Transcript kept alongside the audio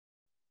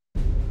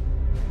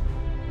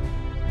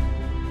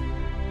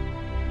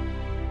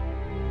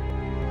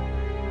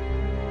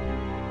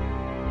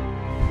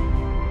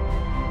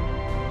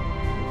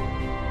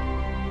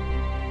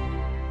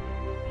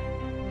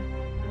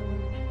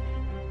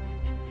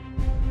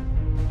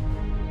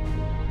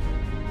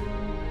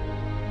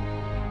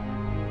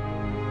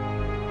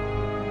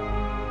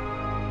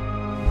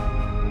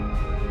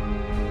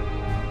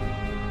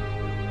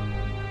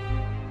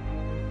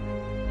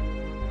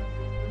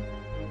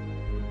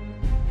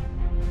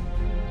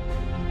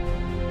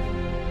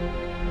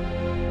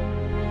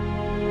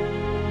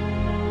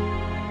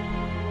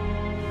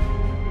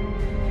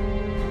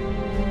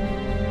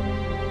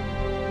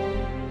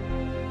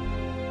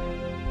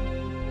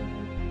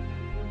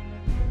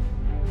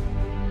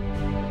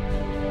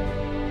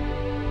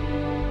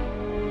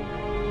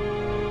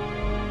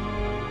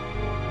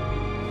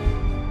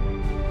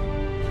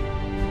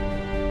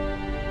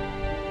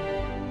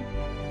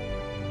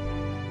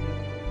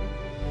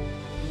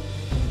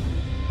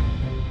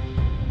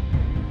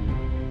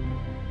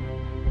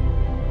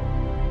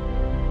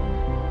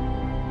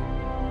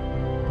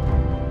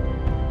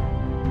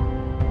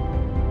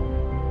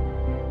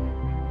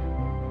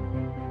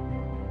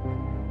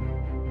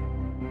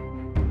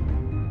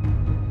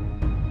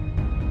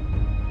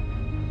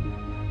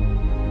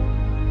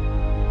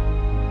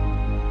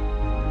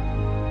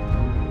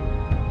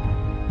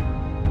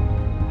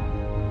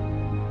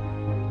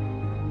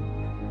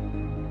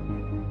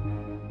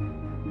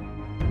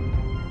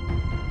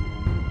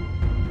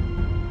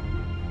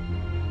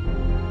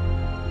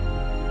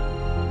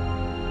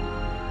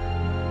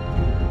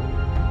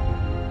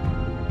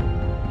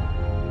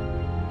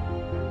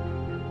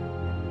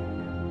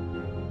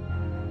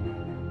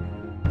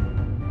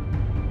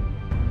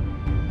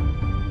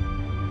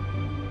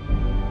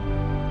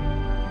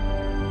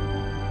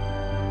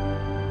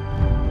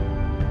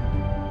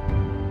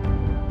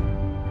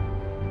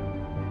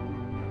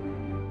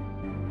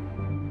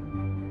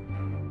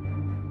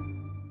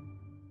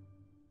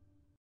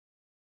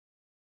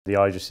The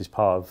Idris is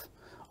part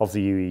of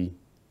the UE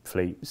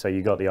fleet, so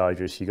you got the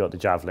Idris, you got the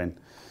Javelin,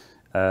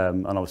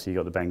 and obviously you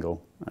got the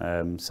Bengal.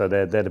 So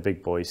they're the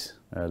big boys,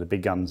 the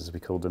big guns as we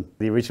called them.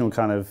 The original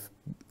kind of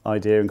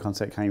idea and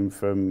concept came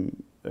from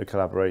a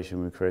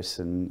collaboration with Chris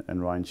and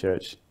Ryan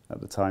Church at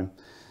the time.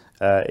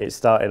 It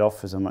started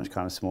off as a much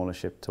kind of smaller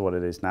ship to what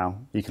it is now.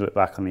 You can look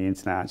back on the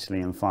internet actually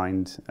and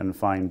find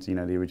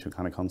the original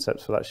kind of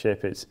concepts for that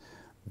ship.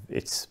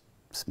 It's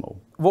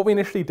small. What we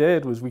initially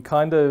did was we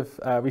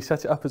we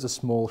set it up as a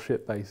small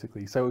ship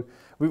basically. So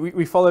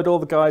we followed all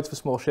the guides for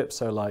small ships.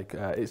 So like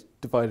it's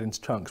divided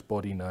into chunks: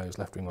 body, nose,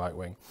 left wing, right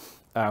wing.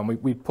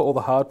 We put all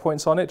the hard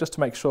points on it just to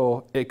make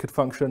sure it could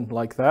function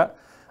like that.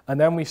 And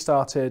then we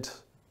started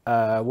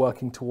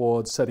working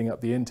towards setting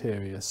up the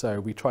interior. So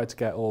we tried to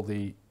get all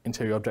the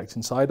interior objects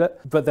inside it.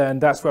 But then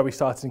that's where we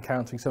started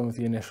encountering some of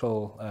the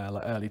initial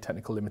early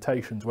technical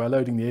limitations, where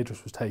loading the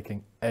Idris was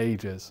taking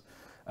ages.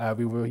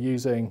 We were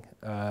using,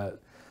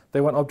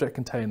 they weren't object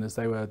containers,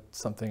 they were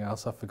something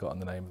else, I've forgotten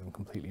the name of them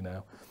completely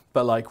now.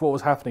 But like what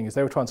was happening is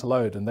they were trying to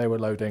load and they were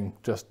loading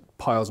just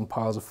piles and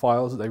piles of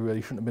files that they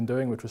really shouldn't have been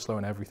doing, which was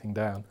slowing everything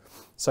down.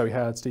 So we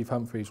had Steve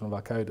Humphreys, one of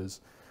our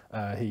coders,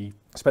 he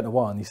spent a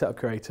while and he set up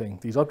creating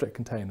these object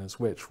containers,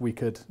 which we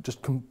could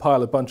just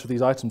compile a bunch of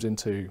these items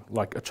into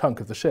like a chunk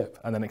of the ship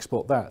and then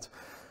export that.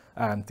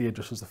 And the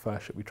Idris was the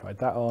first ship we tried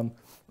that on,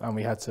 and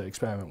we had to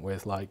experiment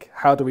with like,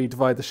 how do we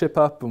divide the ship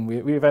up? And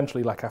we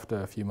eventually, like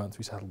after a few months,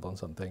 we settled on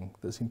something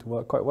that seemed to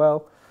work quite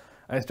well.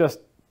 And it's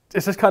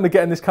just kind of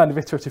getting this kind of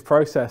iterative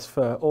process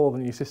for all the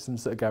new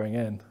systems that are going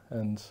in.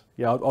 And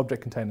yeah,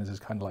 object containers is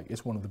kind of like,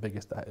 it's one of the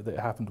biggest that it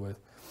happened with,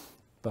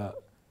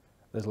 but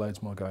there's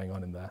loads more going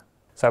on in there.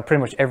 So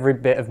pretty much every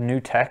bit of new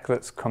tech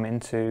that's come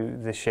into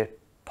the ship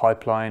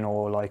pipeline,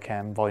 or like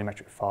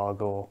volumetric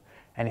fog or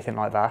anything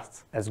like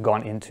that, has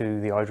gone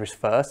into the Idris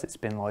first. It's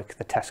been like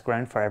the test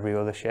ground for every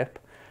other ship.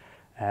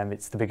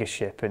 It's the biggest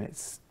ship and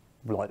it's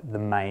like the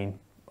main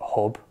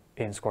hub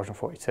in Squadron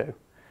 42.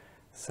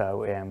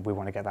 So we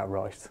want to get that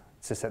right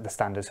to set the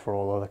standards for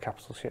all other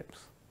capital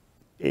ships.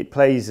 It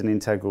plays an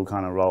integral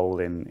kind of role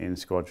in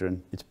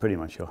Squadron. It's pretty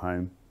much your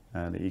home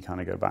that you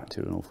kind of go back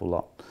to an awful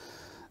lot.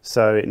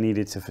 So it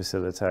needed to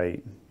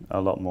facilitate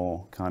a lot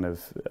more kind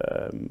of,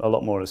 a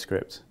lot more of the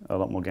script, a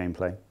lot more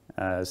gameplay.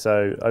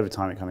 So over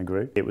time it kind of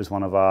grew. It was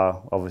one of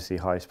our obviously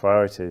highest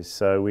priorities.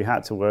 So we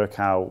had to work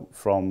out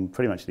from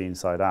pretty much the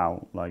inside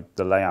out, like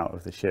the layout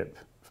of the ship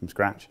from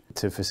scratch,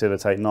 to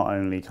facilitate not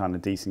only kind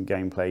of decent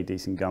gameplay,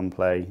 decent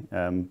gunplay,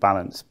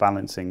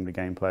 balancing the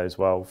gameplay as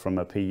well from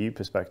a PU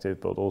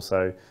perspective, but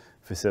also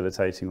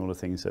facilitating all the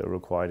things that are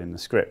required in the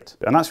script.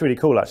 And that's really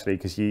cool actually,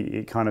 because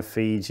it kind of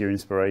feeds your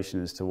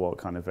inspiration as to what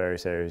kind of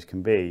various areas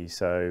can be.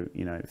 So,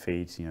 it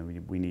feeds,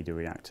 we need a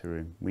reactor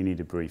room, we need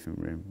a briefing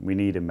room, we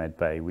need a med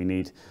bay, we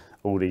need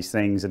all these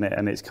things.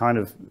 And it's kind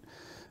of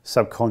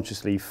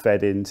subconsciously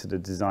fed into the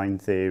design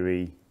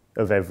theory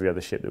of every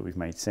other ship that we've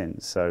made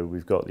since. So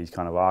we've got these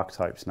kind of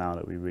archetypes now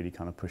that we really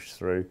kind of push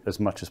through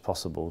as much as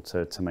possible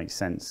to make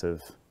sense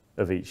of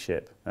each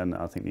ship, and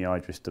I think the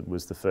Idris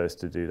was the first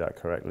to do that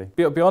correctly.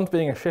 Beyond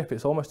being a ship,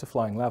 it's almost a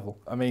flying level.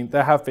 I mean,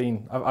 there have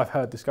been, I've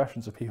heard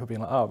discussions of people being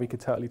like, oh, we could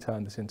totally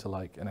turn this into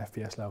like an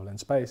FPS level in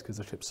space because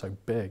the ship's so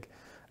big,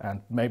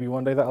 and maybe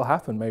one day that'll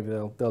happen, maybe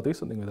they'll do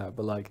something with that,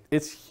 but like,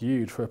 it's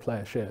huge for a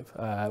player ship.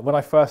 When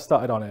I first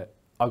started on it,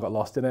 I got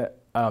lost in it,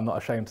 and I'm not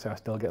ashamed to say I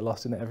still get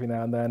lost in it every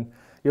now and then.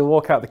 You'll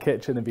walk out the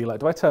kitchen and be like,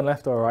 do I turn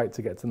left or right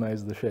to get to the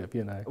nose of the ship,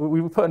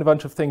 We were putting a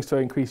bunch of things to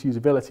increase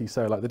usability,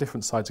 so like the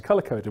different sides are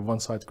colour-coded, one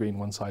side's green,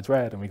 one side's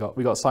red, and we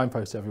got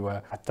signposts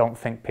everywhere. I don't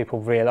think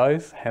people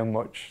realise how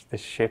much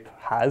this ship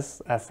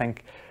has. I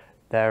think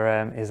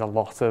there is a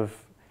lot of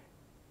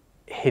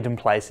hidden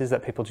places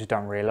that people just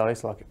don't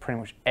realise, like pretty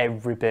much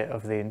every bit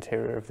of the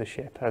interior of the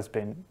ship has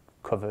been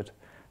covered.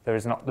 There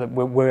is not,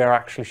 we're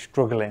actually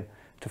struggling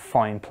to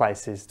find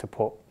places to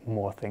put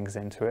more things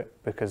into it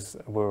because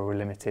we were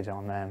limited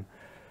on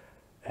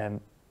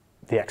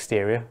the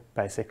exterior,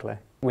 basically.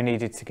 We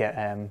needed to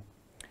get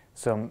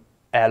some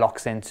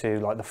airlocks into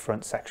like the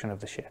front section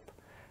of the ship,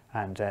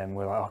 and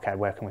we're like, okay,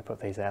 where can we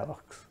put these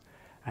airlocks?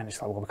 And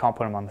it's like, well, we can't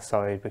put them on the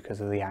side because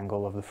of the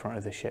angle of the front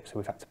of the ship, so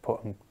we've had to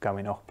put them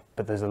going up.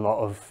 But there's a lot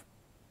of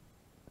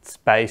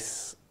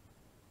space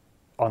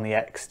on the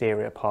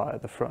exterior part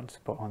at the front,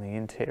 but on the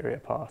interior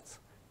part,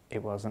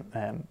 it wasn't.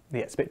 Yeah,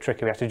 it's a bit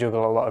tricky. We had to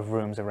juggle a lot of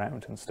rooms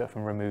around and stuff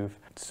and remove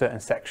certain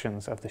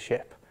sections of the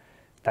ship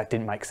that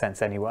didn't make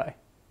sense anyway,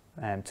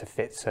 to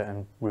fit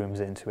certain rooms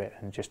into it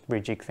and just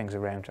rejig things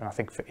around. And I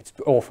think it's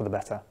all for the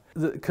better.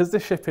 Because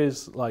this ship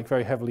is like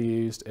very heavily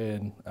used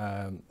in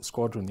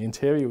Squadron, the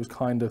interior was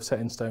kind of set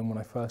in stone when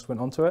I first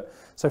went onto it.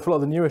 So for a lot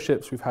of the newer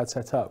ships we've had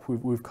set up,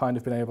 we've kind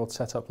of been able to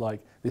set up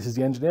like, this is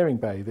the engineering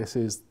bay, this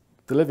is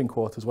the living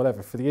quarters,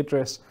 whatever. For the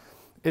Idris,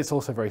 it's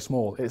also very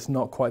small. It's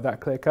not quite that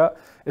clear cut.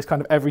 It's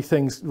kind of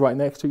everything's right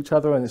next to each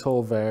other and it's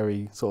all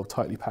very sort of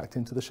tightly packed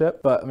into the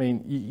ship. But I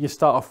mean, you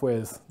start off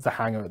with the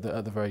hangar at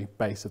the very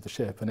base of the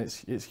ship, and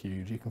it's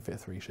huge. You can fit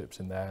 3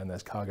 ships in there, and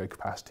there's cargo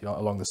capacity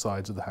along the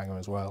sides of the hangar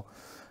as well.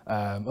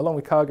 along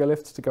with cargo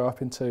lifts to go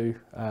up into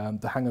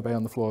the hangar bay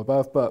on the floor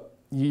above. But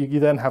you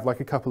then have like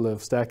a couple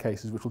of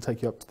staircases which will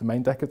take you up to the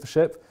main deck of the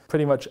ship.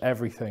 Pretty much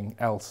everything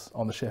else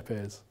on the ship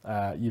is.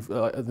 You've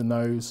at the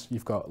nose,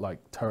 you've got like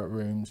turret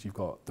rooms, you've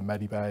got the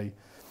medi bay.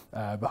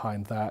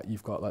 Behind that,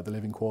 you've got like the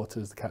living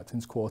quarters, the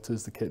captain's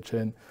quarters, the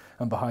kitchen,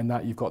 and behind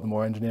that, you've got the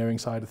more engineering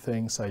side of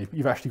things. So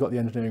you've actually got the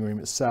engineering room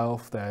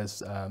itself.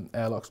 There's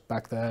airlocks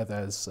back there.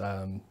 There's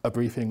a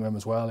briefing room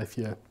as well if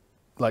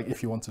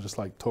you want to just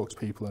like talk to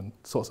people and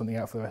sort something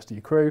out for the rest of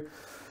your crew.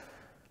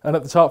 And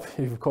at the top,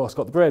 you've of course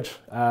got the bridge,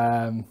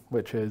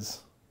 which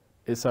is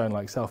its own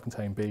like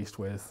self-contained beast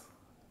with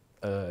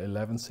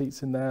 11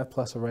 seats in there,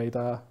 plus a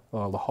radar,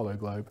 or the hollow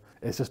globe.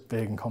 It's just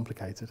big and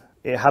complicated.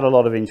 It had a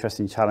lot of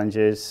interesting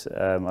challenges.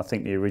 I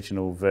think the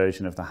original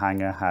version of the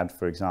hangar had,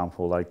 for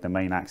example, like the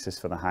main access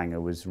for the hangar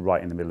was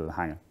right in the middle of the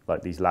hangar.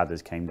 Like these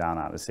ladders came down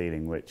out of the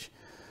ceiling, which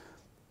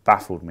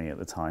baffled me at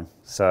the time.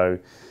 So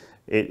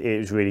it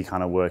was really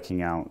kind of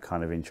working out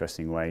kind of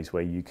interesting ways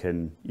where you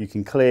can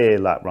clear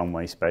that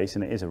runway space,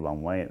 and it is a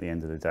runway at the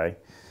end of the day,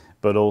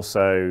 but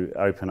also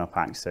open up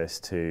access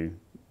to,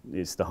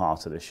 it's the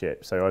heart of the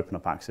ship, so open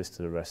up access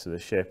to the rest of the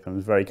ship. And I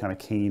was very kind of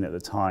keen at the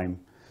time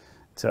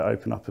to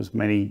open up as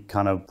many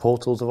kind of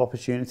portals of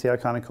opportunity, I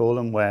kind of call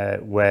them,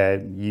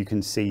 where you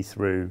can see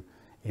through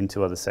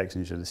into other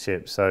sections of the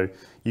ship. So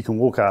you can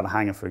walk out of the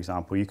hangar, for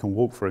example, you can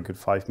walk for a good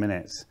 5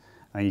 minutes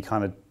and you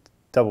kind of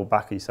double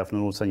back on yourself, and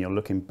all of a sudden you're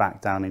looking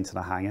back down into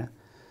the hangar.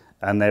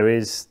 And there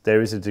is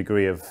a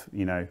degree of,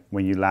 you know,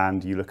 when you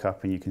land, you look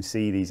up and you can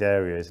see these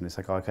areas and it's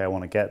like, okay, I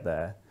want to get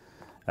there,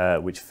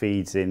 which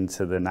feeds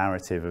into the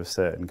narrative of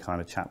certain kind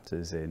of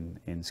chapters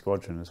in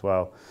Squadron as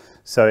well.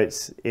 So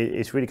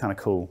it's really kind of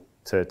cool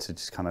to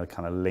just kind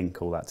of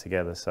link all that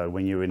together. So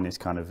when you're in this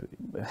kind of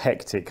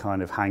hectic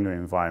kind of hangar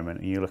environment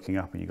and you're looking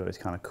up and you've got this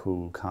kind of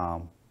cool,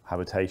 calm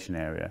habitation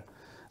area,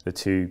 the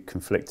two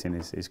conflicting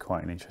is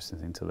quite an interesting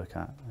thing to look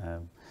at.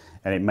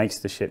 And it makes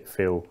the ship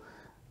feel,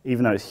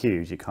 even though it's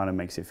huge, it kind of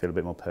makes it feel a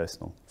bit more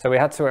personal. So we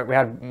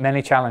had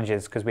many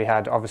challenges, because we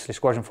had obviously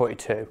Squadron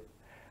 42,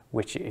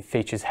 which it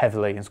features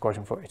heavily in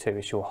Squadron 42.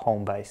 It's your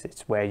home base.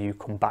 It's where you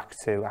come back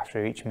to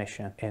after each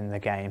mission in the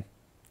game.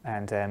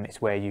 And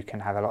it's where you can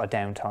have a lot of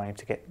downtime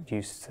to get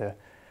used to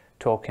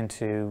talking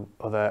to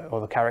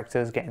other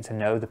characters, getting to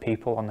know the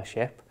people on the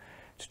ship,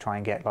 to try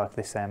and get like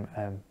this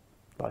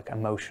like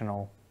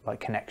emotional like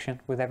connection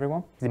with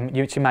everyone.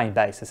 It's your main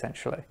base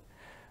essentially.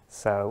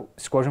 So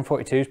Squadron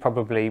 42 is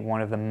probably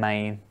one of the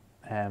main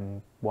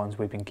ones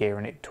we've been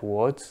gearing it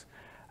towards,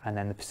 and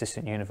then the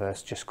Persistent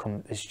Universe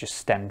is just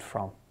stemmed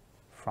from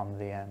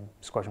the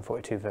Squadron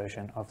 42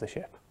 version of the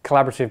ship.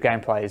 Collaborative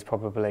gameplay is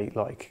probably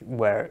like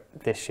where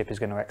this ship is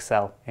going to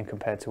excel in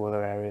compared to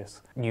other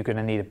areas. You're going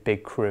to need a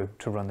big crew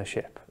to run the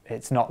ship.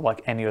 It's not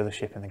like any other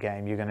ship in the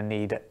game. You're going to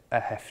need a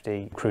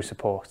hefty crew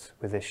support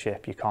with this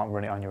ship. You can't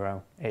run it on your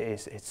own.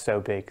 It's so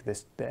big.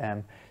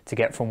 To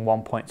get from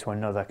one point to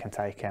another can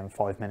take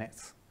 5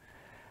 minutes.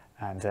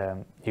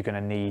 And you're going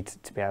to need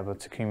to be able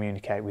to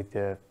communicate with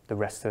the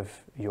rest of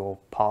your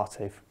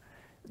party.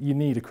 You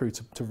need a crew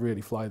to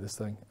really fly this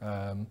thing.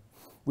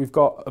 We've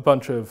got a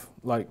bunch of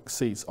like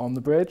seats on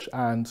the bridge,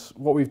 and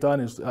what we've done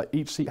is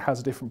each seat has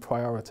a different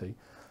priority.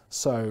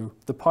 So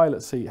the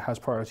pilot seat has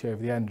priority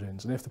over the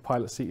engines, and if the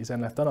pilot seat is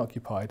then left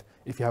unoccupied,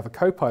 if you have a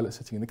co-pilot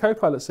sitting in the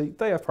co-pilot seat,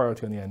 they have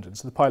priority on the engine.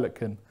 So the pilot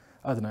can,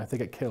 I don't know, if they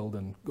get killed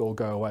or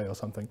go away or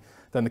something,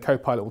 then the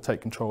co-pilot will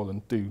take control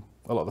and do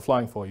a lot of the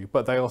flying for you,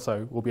 but they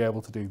also will be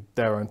able to do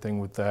their own thing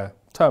with their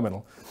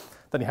terminal.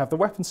 Then you have the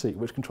weapon seat,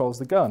 which controls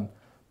the gun,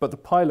 but the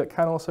pilot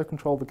can also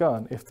control the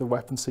gun if the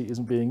weapon seat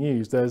isn't being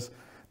used.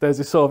 There's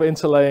this sort of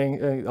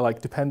interlaying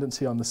like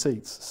dependency on the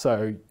seats.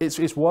 So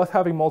it's worth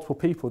having multiple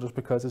people just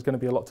because there's going to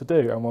be a lot to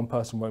do and one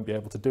person won't be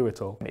able to do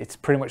it all. It's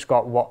pretty much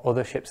got what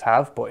other ships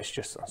have, but it's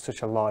just on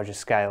such a larger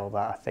scale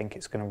that I think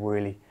it's going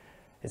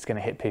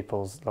to hit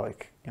people's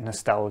like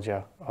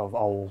nostalgia of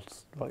old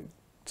like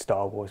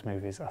Star Wars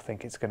movies. I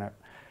think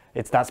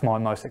that's my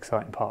most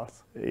exciting part.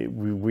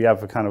 We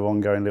have a kind of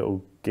ongoing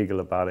little giggle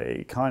about it.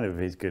 It kind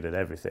of is good at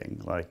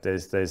everything. Like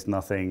there's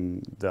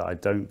nothing that I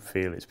don't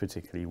feel it's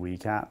particularly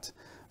weak at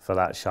for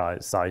that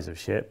size of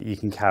ship. You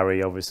can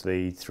carry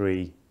obviously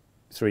three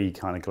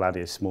kind of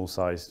Gladius small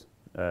sized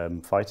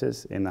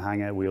fighters in the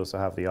hangar. We also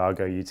have the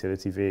Argo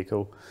utility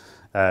vehicle,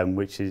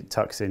 which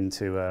tucks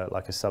into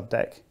like a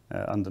subdeck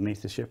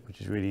underneath the ship, which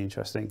is really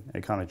interesting.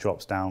 It kind of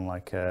drops down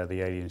like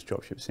the Aliens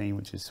dropship scene,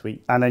 which is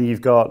sweet. And then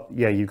you've got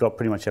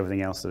pretty much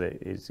everything else that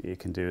it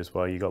can do as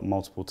well. You've got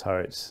multiple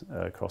turrets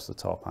across the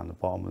top and the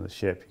bottom of the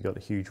ship. You've got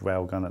the huge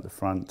railgun at the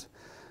front.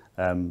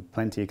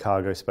 Plenty of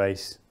cargo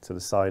space to the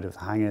side of the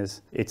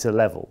hangars. It's a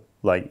level.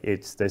 Like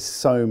there's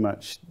so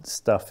much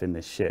stuff in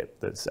this ship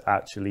that's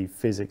actually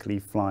physically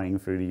flying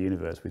through the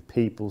universe with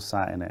people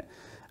sat in it,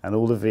 and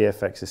all the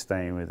VFX are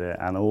staying with it,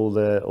 and all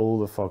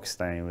the fog's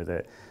staying with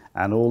it,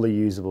 and all the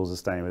usables are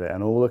staying with it,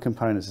 and all the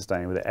components are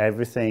staying with it.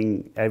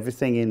 Everything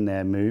in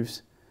there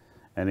moves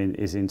and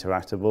is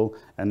interactable,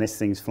 and this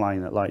thing's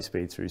flying at light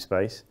speed through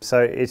space. So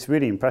it's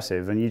really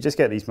impressive, and you just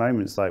get these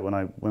moments like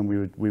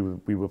when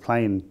we were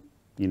playing,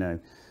 you know,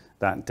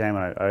 that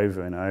demo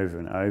over and over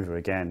and over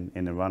again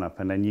in the run-up,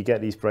 and then you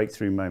get these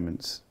breakthrough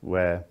moments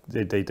where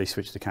they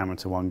switch the camera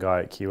to one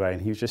guy at QA,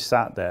 and he was just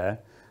sat there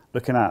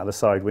looking out of the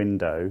side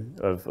window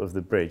of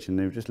the bridge, and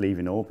they were just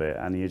leaving orbit,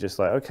 and you're just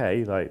like,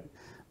 okay, like,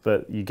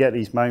 but you get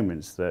these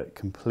moments that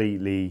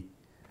completely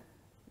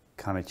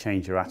kind of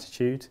change your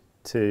attitude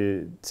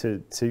to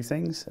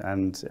things,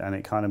 and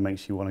it kind of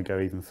makes you want to go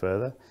even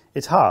further.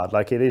 It's hard,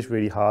 like it is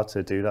really hard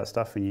to do that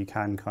stuff, and you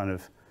can kind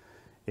of,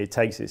 it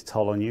takes its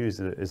toll on you as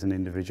an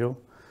individual,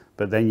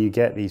 but then you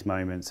get these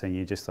moments and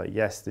you're just like,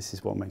 yes, this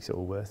is what makes it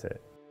all worth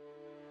it.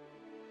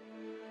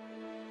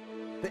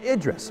 The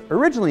Idris,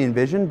 originally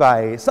envisioned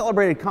by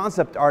celebrated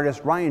concept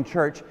artist Ryan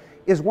Church,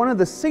 is one of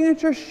the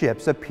signature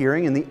ships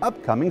appearing in the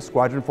upcoming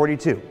Squadron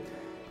 42.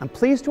 I'm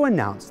pleased to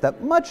announce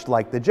that much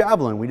like the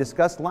Javelin we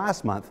discussed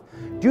last month,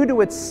 due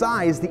to its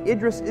size, the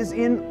Idris is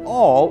in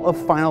all of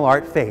final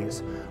art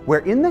phase, where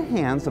in the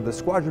hands of the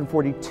Squadron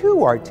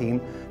 42 art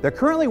team, they're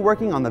currently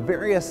working on the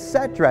various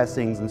set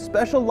dressings and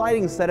special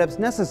lighting setups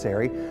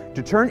necessary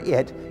to turn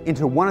it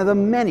into one of the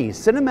many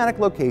cinematic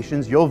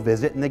locations you'll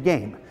visit in the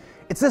game.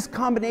 It's this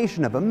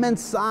combination of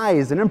immense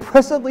size and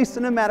impressively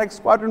cinematic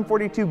Squadron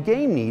 42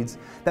 game needs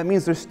that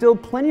means there's still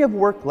plenty of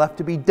work left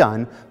to be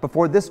done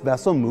before this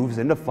vessel moves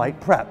into flight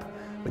prep.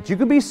 But you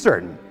can be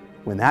certain,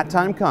 when that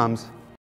time comes,